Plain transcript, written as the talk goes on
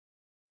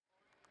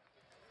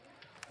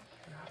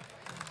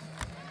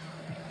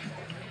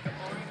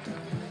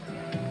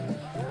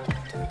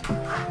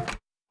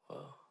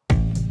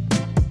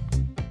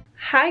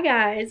Hi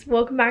guys,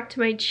 welcome back to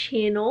my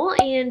channel,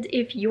 and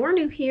if you're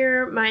new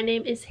here, my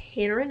name is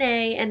Hannah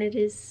Renee and it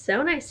is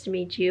so nice to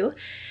meet you.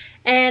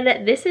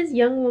 And this is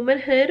Young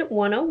Womanhood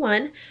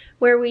 101,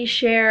 where we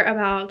share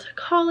about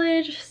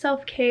college,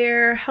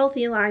 self-care,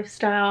 healthy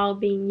lifestyle,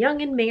 being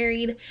young and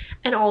married,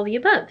 and all the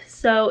above.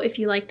 So if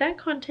you like that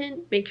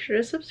content, make sure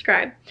to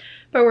subscribe.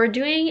 But we're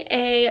doing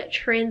a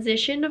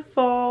transition to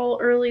fall,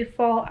 early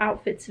fall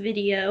outfits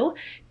video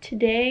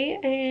today,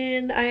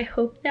 and I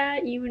hope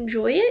that you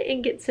enjoy it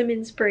and get some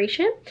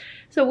inspiration.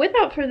 So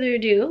without further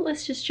ado,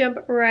 let's just jump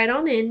right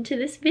on into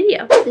this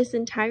video. This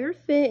entire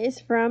fit is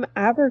from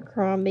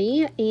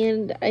Abercrombie,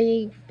 and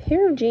a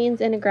pair of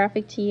jeans and a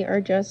graphic tee are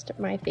just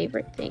my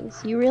favorite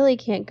things. You really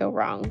can't go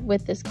wrong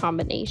with this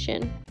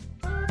combination.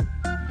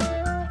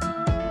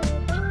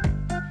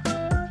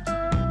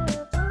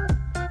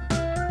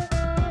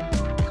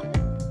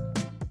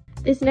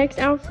 This next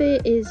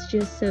outfit is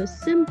just so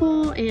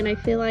simple, and I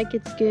feel like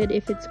it's good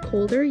if it's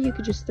colder. You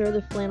could just throw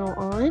the flannel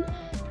on,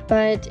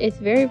 but it's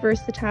very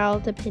versatile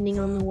depending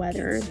on the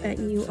weather that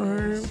you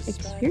are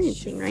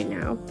experiencing right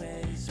now.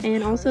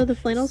 And also the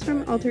flannel's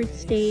from Altered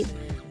State,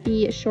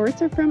 the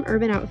shorts are from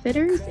Urban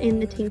Outfitters,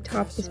 and the tank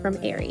top is from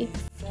Aerie.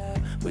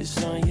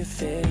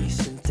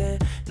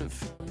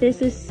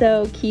 This is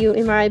so cute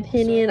in my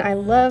opinion. I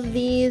love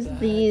these.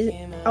 These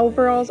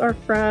overalls are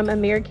from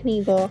American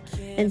Eagle,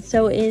 and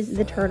so is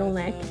the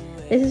turtleneck.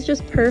 This is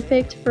just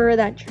perfect for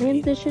that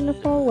transition to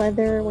fall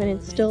weather when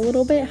it's still a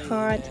little bit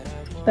hot,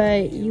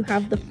 but you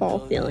have the fall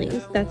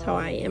feelings. That's how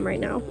I am right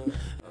now.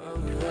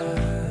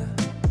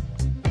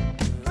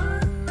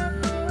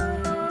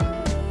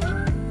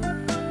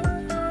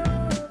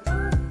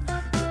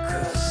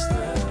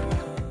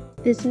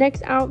 This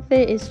next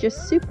outfit is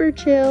just super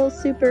chill,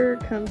 super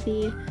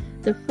comfy.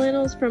 The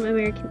flannel's from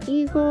American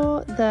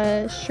Eagle,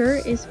 the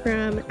shirt is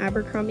from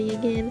Abercrombie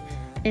again,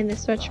 and the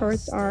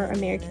sweatshorts are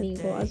American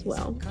Eagle as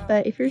well.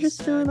 But if you're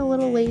just feeling a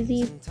little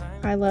lazy,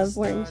 I love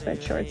wearing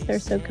sweatshorts. They're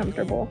so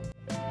comfortable.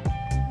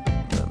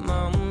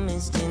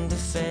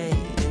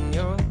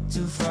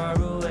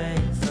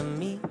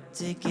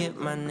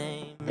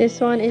 This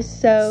one is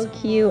so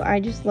cute.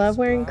 I just love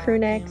wearing crew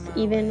necks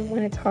even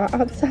when it's hot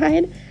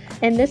outside.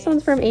 And this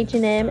one's from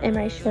H&M, and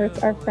my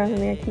shorts are from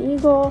American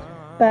Eagle.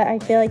 But I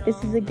feel like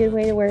this is a good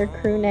way to wear a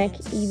crew neck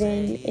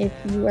even if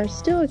you are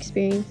still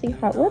experiencing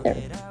hot weather.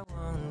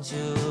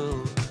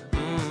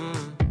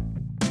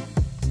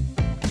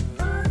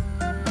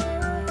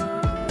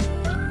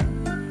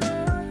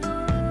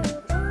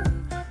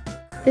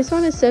 This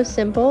one is so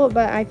simple,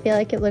 but I feel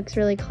like it looks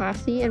really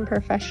classy and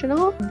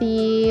professional.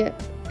 The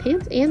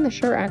pants and the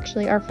shirt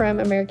actually are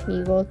from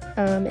American Eagle,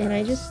 and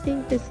I just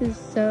think this is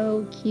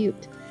so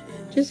cute.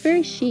 Just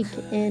very chic,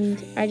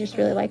 and I just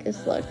really like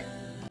this look.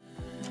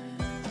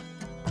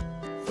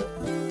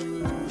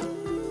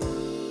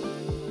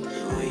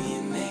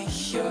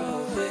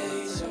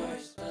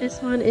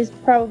 This one is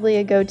probably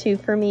a go-to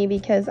for me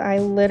because I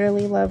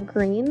literally love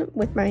green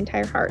with my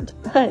entire heart.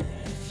 But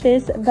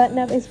this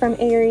button-up is from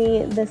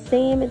Aerie, the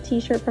same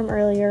t-shirt from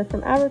earlier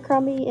from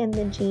Abercrombie, and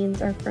the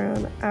jeans are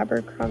from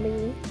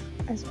Abercrombie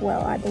as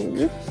well, I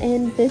believe.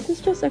 And this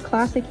is just a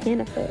classic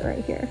Hannah fit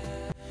right here.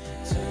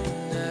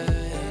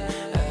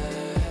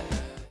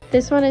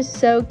 This one is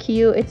so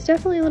cute. It's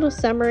definitely a little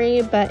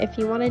summery, but if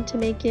you wanted to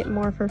make it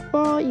more for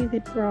fall, you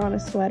could throw on a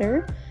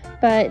sweater.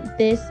 But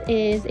this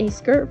is a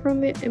skirt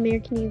from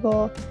American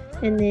Eagle,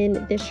 and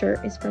then this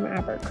shirt is from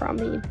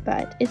Abercrombie.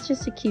 But it's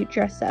just a cute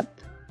dress-up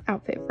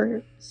outfit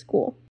for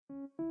school.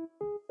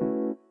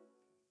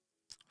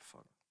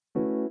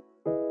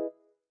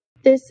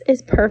 This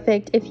is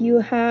perfect if you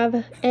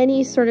have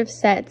any sort of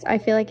sets. I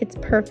feel like it's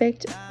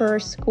perfect for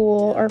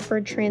school or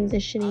for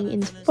transitioning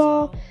into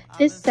fall.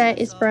 This set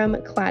is from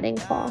Cladding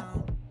Cloth.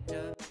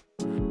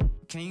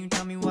 Can you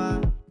tell me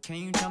why? Can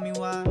you tell me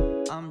why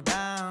I'm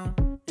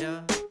down?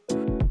 Yeah.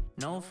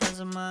 No friends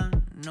of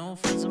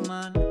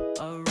mine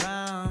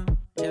around.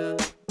 Yeah.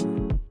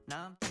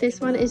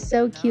 This one is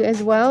so cute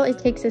as well. It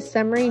takes a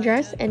summery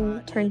dress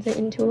and turns it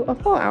into a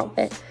fall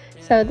outfit.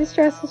 So this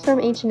dress is from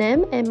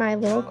H&M, and my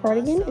little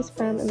cardigan is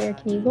from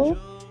American Eagle.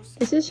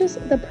 This is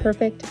just the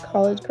perfect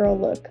college girl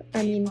look.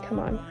 I mean, come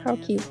on, how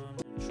cute.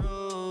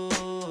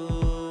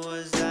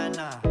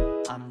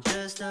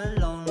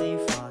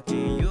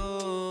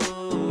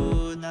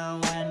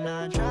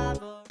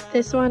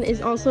 This one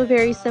is also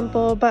very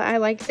simple, but I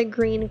like the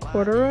green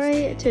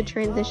corduroy to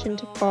transition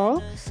to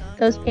fall.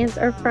 Those pants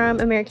are from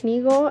American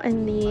Eagle,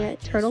 and the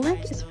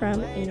turtleneck is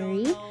from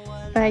Aerie.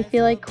 But I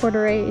feel like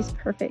corduroy is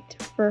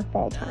perfect for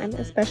fall time,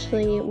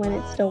 especially when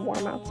it's still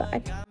warm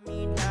outside.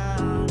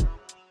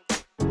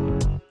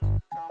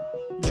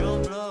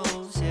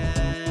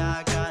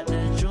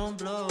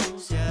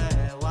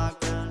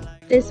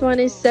 This one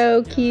is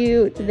so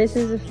cute. This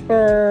is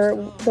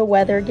for the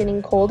weather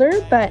getting colder,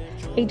 but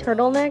a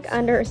turtleneck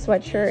under a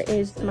sweatshirt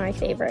is my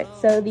favorite.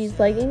 So these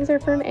leggings are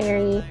from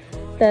Aerie.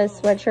 The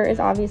sweatshirt is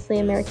obviously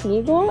American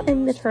Eagle,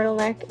 and the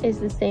turtleneck is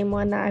the same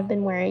one that I've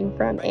been wearing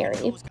from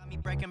Aerie.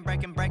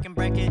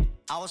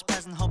 I was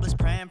present, hopeless,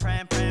 praying.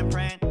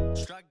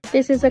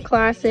 This is a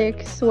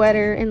classic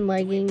sweater and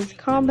leggings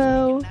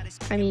combo.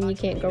 I mean, you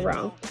can't go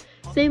wrong.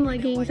 Same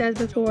leggings as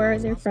before,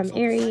 they're from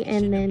Aerie,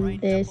 and then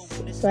this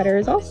sweater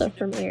is also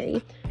from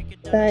Aerie.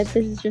 But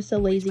this is just a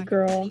lazy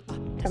girl,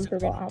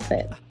 comfortable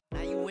outfit.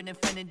 Now you in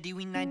infinity,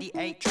 we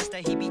 98, trust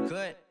that he be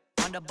good.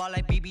 On the ball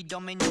like BB,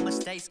 don't make no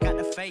mistakes, got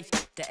the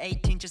faith. The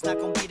 18 just not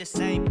gonna be the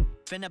same.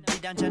 Finna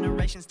bleed down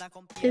generations, not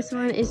gonna be. This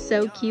one is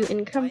so cute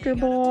and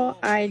comfortable.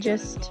 I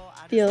just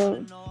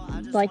feel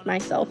like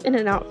myself in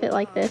an outfit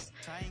like this.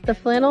 The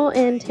flannel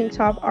and tank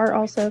top are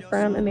also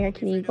from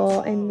American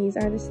Eagle, and these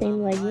are the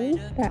same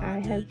leggings that I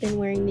have been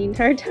wearing the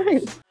entire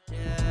time.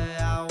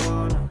 Yeah, I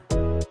wanna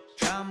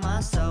drown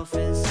myself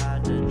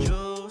inside the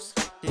juice.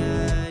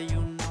 Yeah,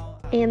 you know.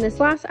 And this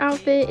last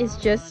outfit is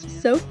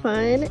just so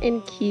fun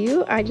and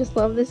cute. I just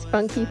love this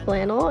funky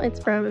flannel.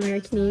 It's from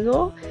American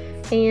Eagle.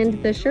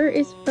 And the shirt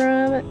is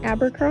from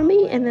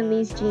Abercrombie, and then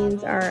these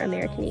jeans are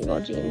American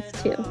Eagle jeans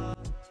too.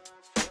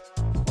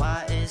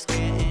 Why it's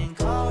getting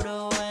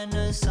colder when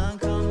the sun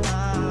come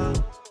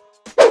out.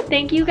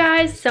 Thank you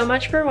guys so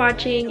much for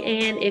watching,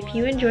 and if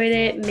you enjoyed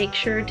it, make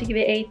sure to give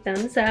it a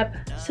thumbs up,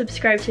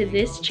 subscribe to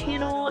this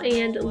channel,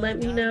 and let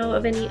me know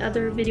of any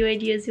other video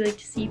ideas you'd like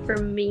to see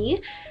from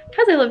me,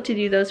 because I love to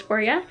do those for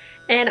you.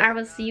 And I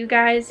will see you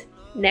guys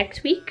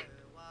next week,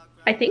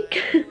 I think.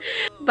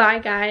 Bye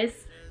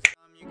guys.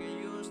 You get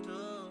used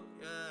to,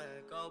 yeah.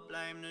 Go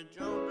blame the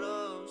June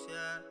blues,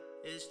 yeah.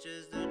 It's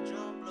just the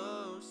June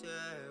blues,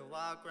 yeah.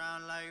 Walk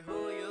around like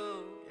who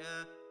you,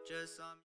 yeah. Just some.